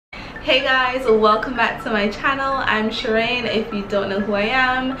Hey guys, welcome back to my channel. I'm Sherraine if you don't know who I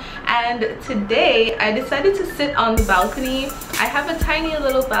am, and today I decided to sit on the balcony. I have a tiny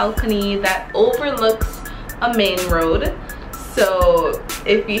little balcony that overlooks a main road, so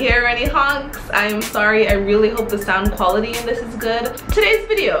if you hear any honks, I'm sorry. I really hope the sound quality in this is good. Today's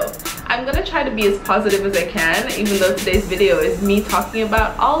video, I'm gonna try to be as positive as I can, even though today's video is me talking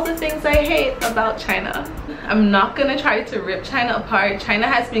about all the things I hate about China. I'm not gonna try to rip China apart. China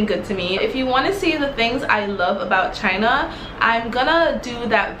has been good to me. If you want to see the things I love about China, I'm gonna do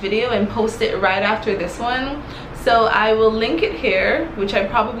that video and post it right after this one. So I will link it here, which I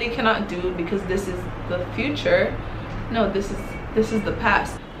probably cannot do because this is the future. No, this is the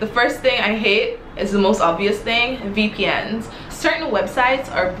past. The first thing I hate is the most obvious thing: VPNs. Certain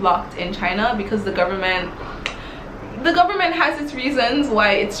websites are blocked in China because the government has its reasons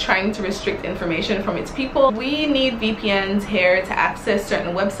why it's trying to restrict information from its people. We need VPNs here to access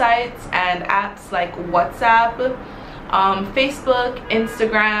certain websites and apps like WhatsApp, Facebook,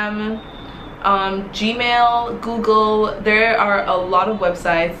 Instagram, Gmail, Google. There are a lot of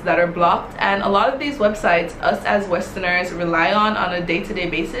websites that are blocked, and a lot of these websites us as Westerners rely on a day-to-day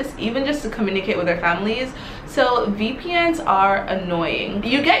basis, even just to communicate with our families. So VPNs are annoying.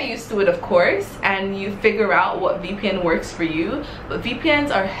 You get used to it, of course, and you figure out what VPN works for you, but VPNs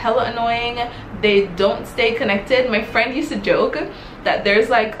are hella annoying. They don't stay connected. My friend used to joke that there's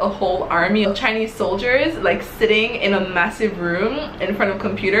like a whole army of Chinese soldiers like sitting in a massive room in front of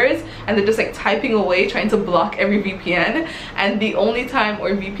computers, and they're just like typing away trying to block every VPN, and the only time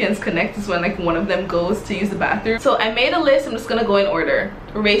where VPNs connect is when like one of them goes to use the bathroom. So I made a list. I'm just gonna go in order.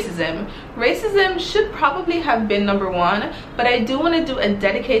 Racism should probably have been #1, but I do want to do a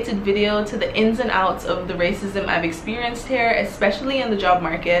dedicated video to the ins and outs of the racism I've experienced here, especially in the job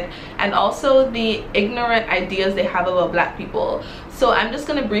market, and also the ignorant ideas they have about black people. So I'm just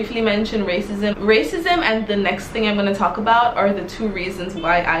going to briefly mention racism, and the next thing I'm going to talk about are the 2 reasons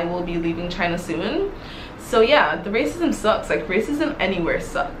why I will be leaving China soon. So yeah, the racism sucks. Like, racism anywhere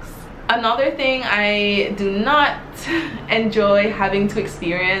sucks. Another thing I do not enjoy having to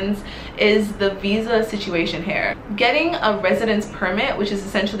experience is the visa situation here. Getting a residence permit, which is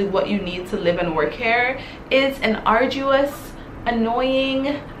essentially what you need to live and work here, is an arduous,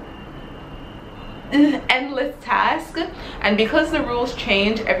 annoying, endless task. And because the rules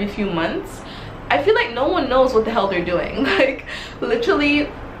change every few months, I feel like no one knows what the hell they're doing. Like, literally,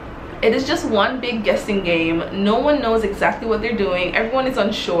 it is just one big guessing game. No one knows exactly what they're doing. Everyone is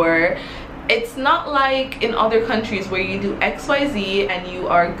unsure. It's not like in other countries where you do XYZ and you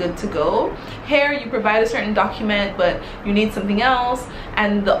are good to go. Here, you provide a certain document, but you need something else,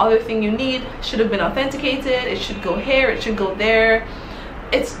 and the other thing you need should have been authenticated. It should go here, it should go there.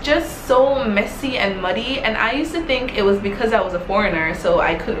 It's just so messy and muddy, and I used to think it was because I was a foreigner, so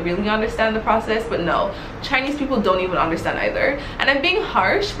I couldn't really understand the process, but no, Chinese people don't even understand either. And I'm being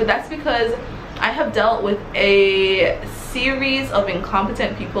harsh, but that's because I have dealt with a series of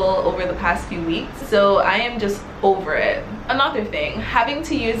incompetent people over the past few weeks, so I am just over it. Another thing, having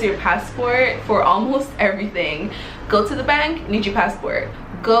to use your passport for almost everything. Go to the bank, need your passport.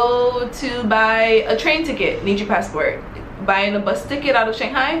 Go to buy a train ticket, need your passport. Buying a bus ticket out of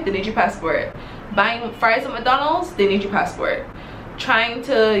Shanghai, they need your passport. Buying fries at McDonald's, they need your passport. Trying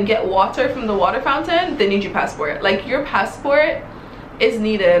to get water from the water fountain, they need your passport. Like, your passport is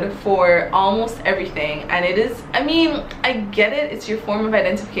needed for almost everything, and it is, I mean, I get it, it's your form of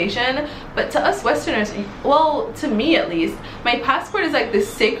identification, but to us Westerners, well, to me at least, my passport is like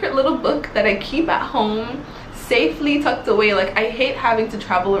this sacred little book that I keep at home, safely tucked away. Like, I hate having to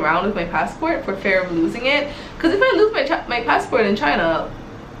travel around with my passport for fear of losing it, because if I lose my passport in China,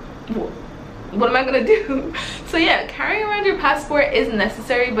 what am I gonna do? So yeah, carrying around your passport is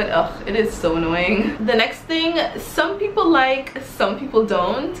necessary, but ugh, it is so annoying. The next thing some people like, some people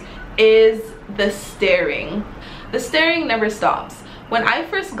don't, is the staring. The staring never stops. When I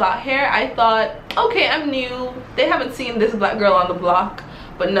first got here, I thought, okay, I'm new, they haven't seen this black girl on the block.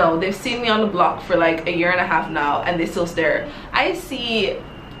 But no, they've seen me on the block for like a 1.5 years now, and they still stare. I see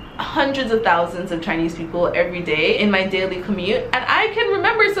hundreds of thousands of Chinese people every day in my daily commute, and I can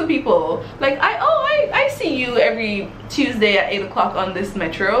remember some people. Like, I see you every Tuesday at 8 o'clock on this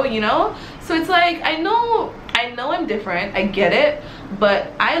metro, you know? So it's like, I know I'm different, I get it,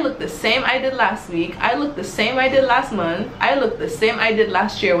 but I look the same I did last week, I look the same I did last month, I look the same I did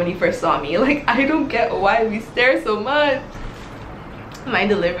last year when you first saw me. Like, I don't get why we stare so much. My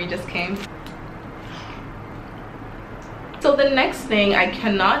delivery just came. So the next thing I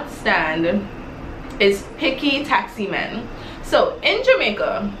cannot stand is picky taxi men. So in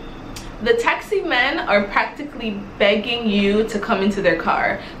Jamaica, The taxi men are practically begging you to come into their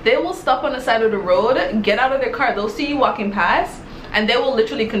car. They will stop on the side of the road, get out of their car, they'll see you walking past, and they will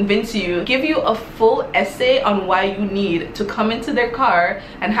literally convince you, give you a full essay on why you need to come into their car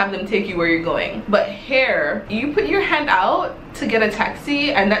and have them take you where you're going. But here, you put your hand out to get a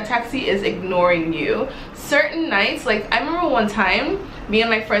taxi and that taxi is ignoring you. Certain nights, like I remember one time, me and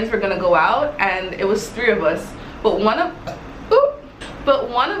my friends were gonna go out and it was 3 of us, but one of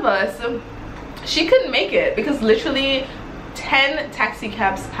us, she couldn't make it because literally 10 taxi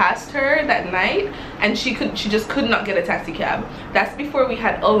cabs passed her that night and she just could not get a taxi cab. That's before we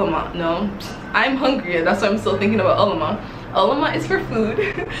had Ulama. No, I'm hungry, that's why I'm still thinking about Ulama. Ulama is for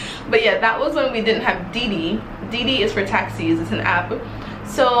food. But yeah, that was when we didn't have Didi. Didi is for taxis, it's an app.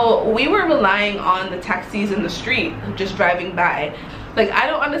 So we were relying on the taxis in the street just driving by. Like, I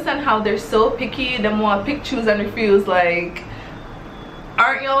don't understand how they're so picky. Them want pick, choose and refuse. Like,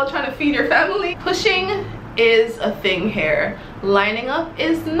 aren't y'all trying to feed your family? Pushing is a thing here. Lining up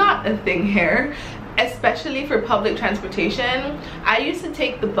is not a thing here, especially for public transportation. I used to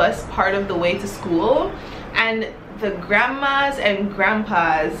take the bus part of the way to school, and the grandmas and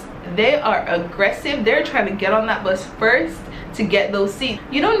grandpas, they are aggressive. They're trying to get on that bus first to get those seats.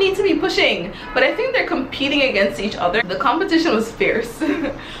 You don't need to be pushing, but I think they're competing against each other. The competition was fierce.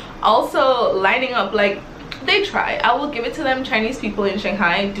 Also, lining up, like, they try. I will give it to them. Chinese people in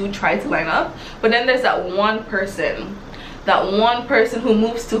Shanghai do try to line up, but then there's that one person who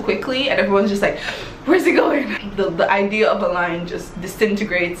moves too quickly and everyone's just like, where's he going? The idea of a line just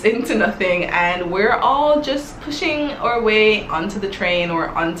disintegrates into nothing and we're all just pushing our way onto the train or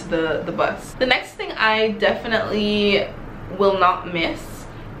onto the bus. The next thing I definitely will not miss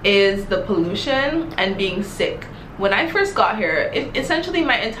is the pollution and being sick. When I first got here, essentially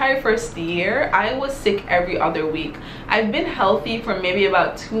my entire first year, I was sick every other week. I've been healthy for maybe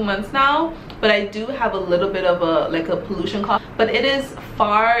about 2 months now, but I do have a little bit of a pollution cough. But it is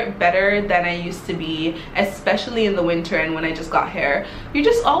far better than I used to be, especially in the winter and when I just got here. You're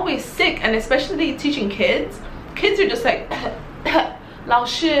just always sick, and especially teaching kids. Kids are just like, 老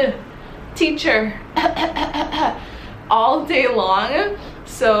师, teacher, all day long.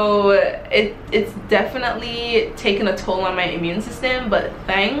 So it's definitely taken a toll on my immune system, but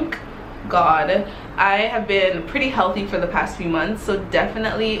thank God I have been pretty healthy for the past few months. So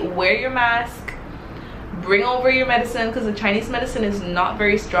definitely wear your mask, bring over your medicine because the Chinese medicine is not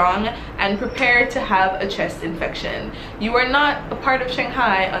very strong, and prepare to have a chest infection. You are not a part of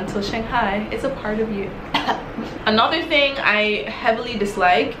Shanghai until Shanghai is a part of you. Another thing I heavily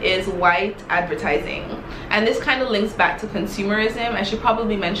dislike is white advertising, and this kind of links back to consumerism. I should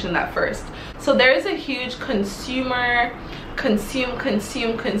probably mention that first. So there is a huge consumer consume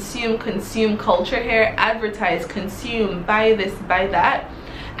culture here. Advertise, consume, buy this, buy that.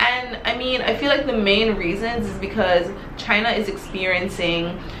 And I mean, I feel like the main reasons is because China is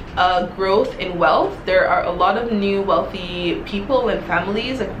experiencing growth in wealth. There are a lot of new wealthy people and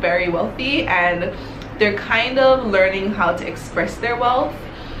families, like very wealthy, and they're kind of learning how to express their wealth.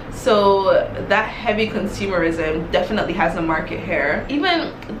 So that heavy consumerism definitely has a market here.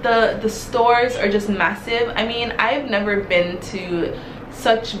 Even the stores are just massive. I mean, I've never been to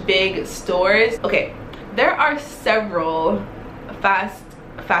such big stores. Okay, there are several fast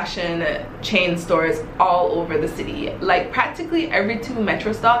fashion chain stores all over the city. Like practically every 2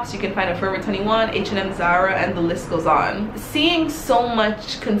 metro stops you can find a Forever 21, H&M, Zara, and the list goes on. Seeing so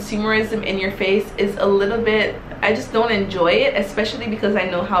much consumerism in your face is a little bit, I just don't enjoy it, especially because I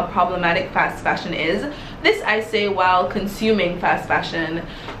know how problematic fast fashion is. This I say while consuming fast fashion,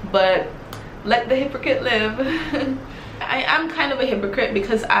 but let the hypocrite live. I am kind of a hypocrite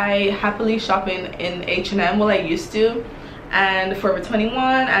because I happily shop in H&M, well I used to, and Forever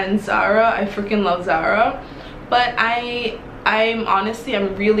 21 and Zara. I freaking love Zara, but I'm honestly,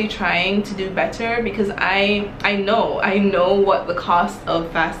 I'm really trying to do better because I know what the cost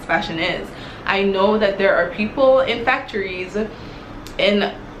of fast fashion is. I know that there are people in factories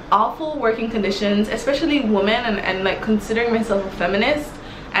in awful working conditions, especially women, and like considering myself a feminist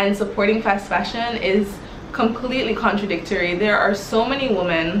and supporting fast fashion is completely contradictory. There are so many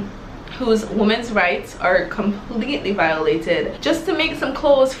women whose women's rights are completely violated just to make some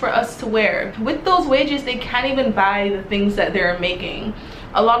clothes for us to wear. With those wages, they can't even buy the things that they're making.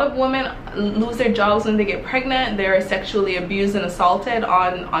 A lot of women lose their jobs when they get pregnant. They're sexually abused and assaulted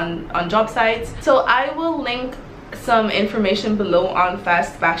on job sites. So I will link some information below on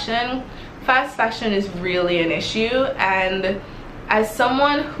fast fashion. Fast fashion is really an issue, and as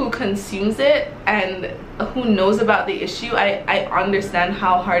someone who consumes it and who knows about the issue, I understand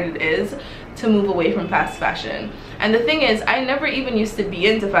how hard it is to move away from fast fashion. And the thing is, I never even used to be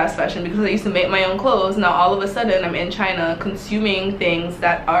into fast fashion because I used to make my own clothes. Now all of a sudden I'm in China consuming things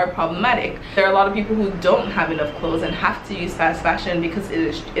that are problematic. There are a lot of people who don't have enough clothes and have to use fast fashion because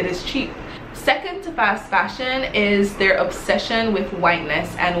it is cheap. Second to fast fashion is their obsession with whiteness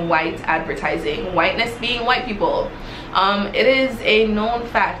and white advertising. Whiteness being white people. It is a known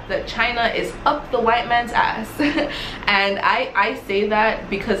fact that China is up the white man's ass. And I say that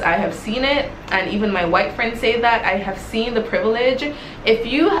because I have seen it, and even my white friends say that. I have seen the privilege. If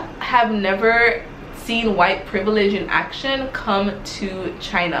you have never seen white privilege in action, come to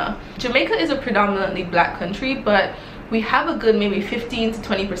China. Jamaica is a predominantly black country, but we have a good maybe 15 to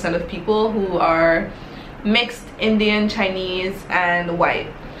 20% of people who are mixed Indian, Chinese, and white.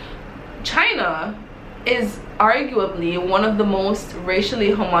 China is arguably one of the most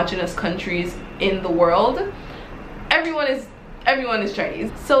racially homogenous countries in the world. Everyone is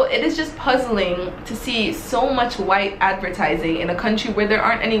Chinese. So it is just puzzling to see so much white advertising in a country where there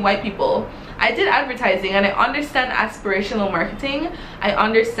aren't any white people. I did advertising and I understand aspirational marketing. I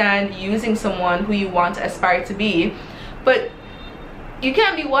understand using someone who you want to aspire to be, but you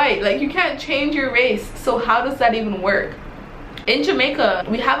can't be white. Like, you can't change your race. So how does that even work? In Jamaica,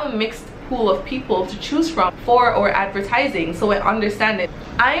 we have a mixed pool of people to choose from for our advertising, so I understand it.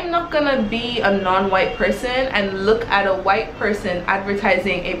 I'm not gonna be a non-white person and look at a white person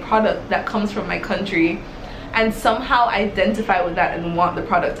advertising a product that comes from my country and somehow identify with that and want the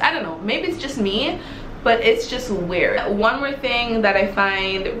product. I don't know, maybe it's just me, but it's just weird. One more thing that I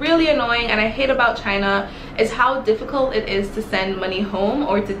find really annoying and I hate about China is how difficult it is to send money home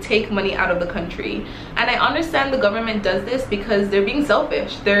or to take money out of the country. And I understand the government does this because they're being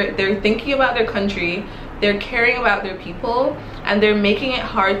selfish. They're thinking about their country, they're caring about their people, and they're making it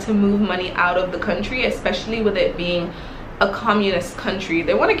hard to move money out of the country, especially with it being a communist country.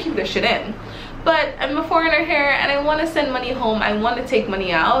 They want to keep their shit in. But I'm a foreigner here and I want to send money home, I want to take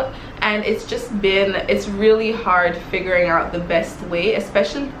money out, and it's really hard figuring out the best way,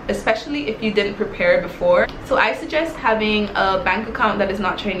 especially if you didn't prepare before. So I suggest having a bank account that is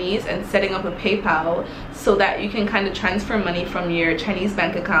not Chinese and setting up a PayPal so that you can kind of transfer money from your Chinese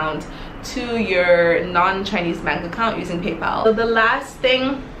bank account to your non-Chinese bank account using PayPal. So the last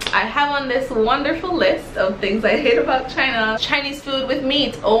thing I have on this wonderful list of things I hate about China: Chinese food with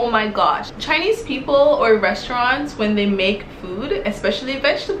meat. Oh my gosh. Chinese people or restaurants, when they make food, especially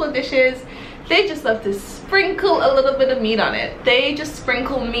vegetable dishes, they just love to sprinkle a little bit of meat on it. They just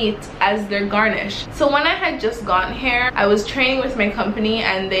sprinkle meat as their garnish. So when I had just gotten here, I was training with my company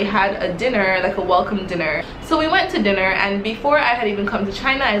and they had a dinner, like a welcome dinner. So we went to dinner, and before I had even come to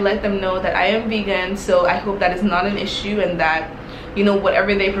China, I let them know that I am vegan, so I hope that is not an issue and that, you know,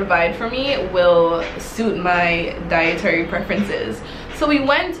 whatever they provide for me will suit my dietary preferences. So we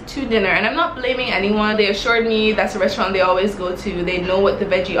went to dinner, and I'm not blaming anyone. They assured me that's a restaurant they always go to. They know what the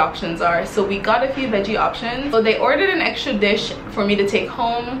veggie options are. So we got a few veggie options. So they ordered an extra dish for me to take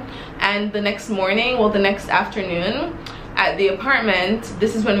home, and the next morning, well, the next afternoon at the apartment,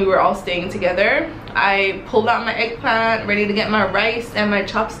 this is when we were all staying together, I pulled out my eggplant, ready to get my rice and my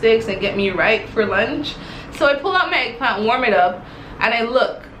chopsticks and get me right for lunch. So I pull out my eggplant, warm it up, and I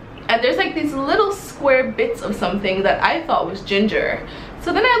look, and there's like these little square bits of something that I thought was ginger.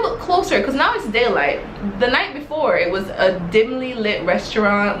 So then I look closer because now it's daylight. The night before, it was a dimly lit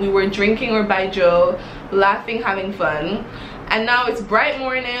restaurant. We were drinking our baijiu, laughing, having fun. And now it's bright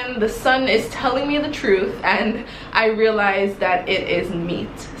morning, the sun is telling me the truth, and I realized that it is meat.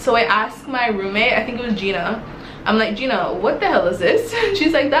 So I asked my roommate, I think it was Gina, I'm like, Gina, what the hell is this?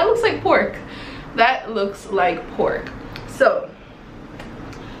 She's like, that looks like pork. That looks like pork. So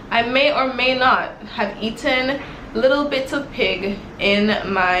I may or may not have eaten little bits of pig in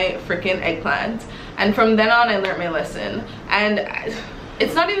my freaking eggplant, and from then on I learned my lesson. And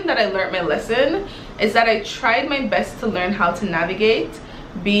it's not even that I learned my lesson, it's that I tried my best to learn how to navigate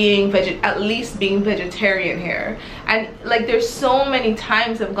being at least being vegetarian here. And like, there's so many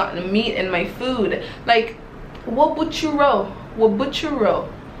times I've gotten meat in my food, like wobuchuro,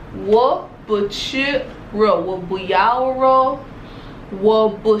 wobuchuro, wobuchuro, wobuyao,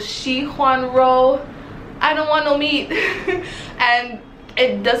 wobushihwan. I don't want no meat. And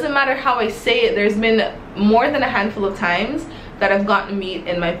it doesn't matter how I say it, there's been more than a handful of times that I've gotten meat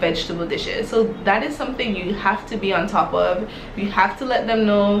in my vegetable dishes. So that is something you have to be on top of. You have to let them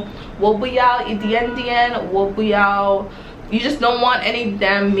know, wobuyao idiendien, wobuyao. You just don't want any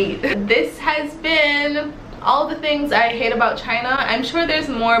damn meat. This has been all the things I hate about China. I'm sure there's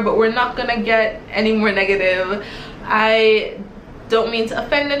more, but we're not gonna get any more negative. I don't mean to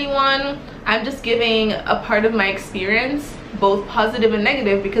offend anyone. I'm just giving a part of my experience both positive and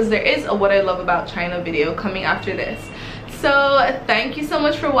negative, because there is a what I love about China video coming after this. So thank you so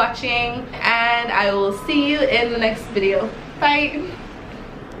much for watching, and I will see you in the next video. Bye.